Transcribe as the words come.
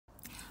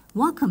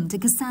Welcome to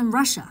Kazan,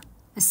 Russia,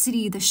 a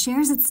city that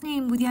shares its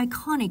name with the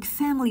iconic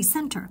family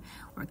center,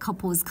 where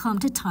couples come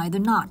to tie the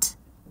knot.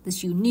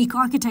 This unique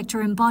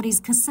architecture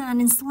embodies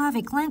Kazan in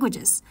Slavic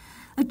languages,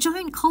 a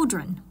giant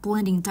cauldron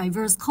blending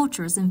diverse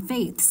cultures and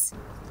faiths.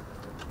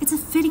 It's a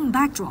fitting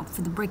backdrop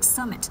for the BRICS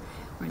Summit,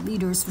 where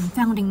leaders from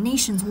founding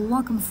nations will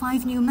welcome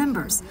 5 new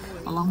members,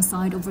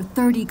 alongside over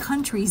 30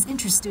 countries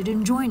interested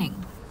in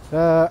joining.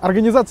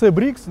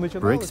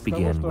 BRICS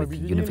began with the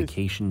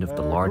unification of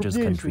the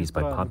largest countries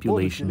by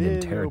population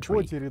and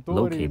territory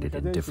located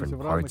in different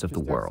parts of the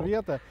world.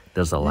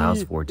 This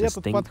allows for a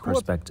distinct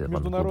perspective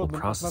on global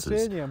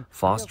processes,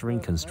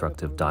 fostering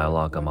constructive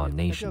dialogue among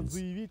nations.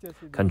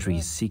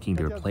 Countries seeking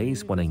their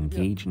place want to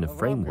engage in a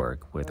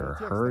framework where they're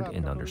heard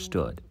and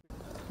understood.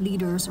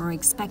 Leaders are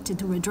expected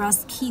to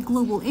address key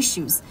global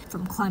issues,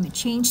 from climate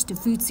change to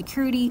food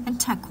security and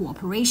tech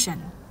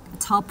cooperation. A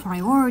top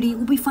priority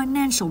will be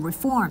financial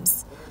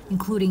reforms,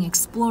 including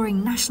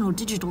exploring national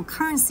digital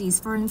currencies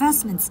for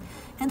investments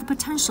and the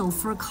potential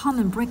for a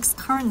common BRICS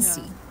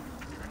currency.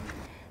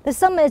 The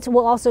summit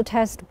will also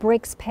test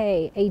BRICS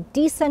Pay, a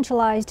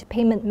decentralized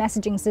payment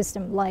messaging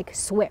system like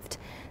SWIFT.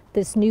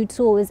 This new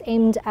tool is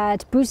aimed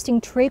at boosting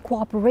trade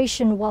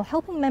cooperation while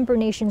helping member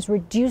nations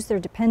reduce their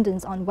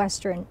dependence on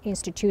Western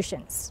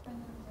institutions.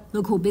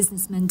 Local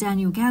businessman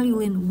Daniel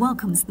Galulin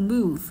welcomes the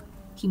move.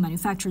 He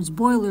manufactures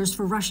boilers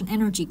for Russian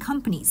energy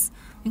companies,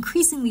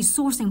 increasingly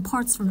sourcing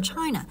parts from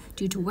China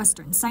due to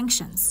Western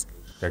sanctions.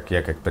 As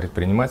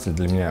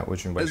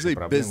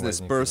a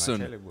business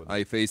person,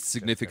 I faced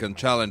significant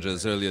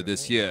challenges earlier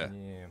this year.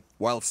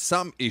 While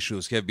some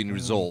issues have been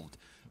resolved,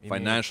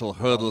 financial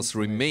hurdles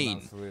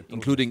remain,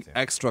 including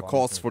extra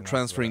costs for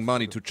transferring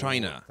money to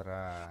China.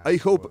 I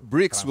hope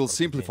BRICS will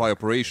simplify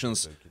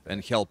operations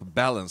and help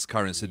balance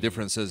currency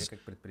differences,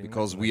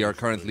 because we are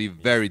currently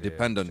very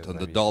dependent on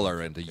the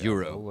dollar and the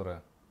euro.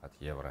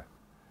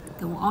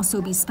 There will also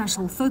be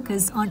special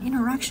focus on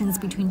interactions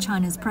between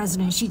China's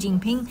President Xi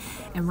Jinping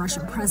and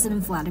Russian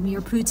President Vladimir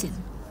Putin.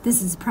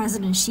 This is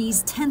President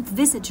Xi's 10th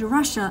visit to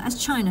Russia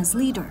as China's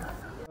leader.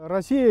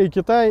 Russia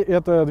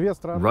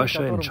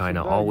and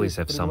China always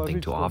have something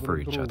to offer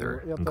each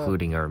other,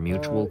 including our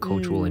mutual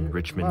cultural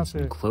enrichments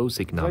and close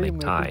economic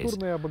ties.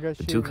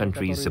 The two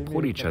countries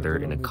support each other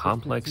in a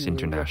complex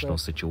international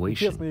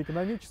situation.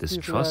 This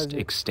trust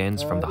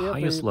extends from the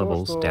highest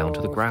levels down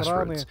to the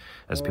grassroots,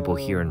 as people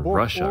here in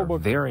Russia are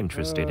very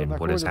interested in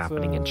what is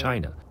happening in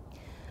China.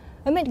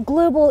 Amid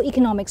global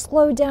economic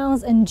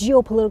slowdowns and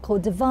geopolitical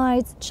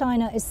divides,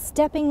 China is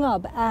stepping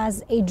up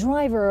as a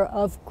driver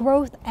of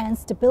growth and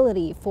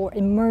stability for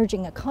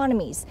emerging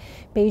economies.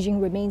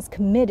 Beijing remains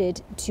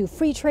committed to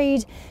free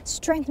trade,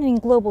 strengthening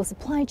global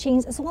supply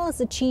chains, as well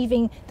as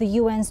achieving the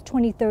UN's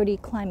 2030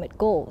 climate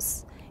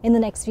goals. In the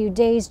next few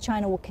days,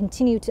 China will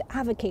continue to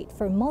advocate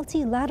for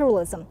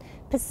multilateralism,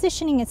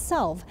 positioning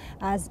itself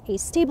as a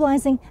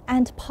stabilizing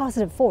and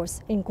positive force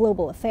in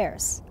global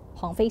affairs.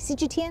 Hong Fei,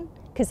 CGTN,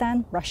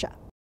 Kazan, Russia.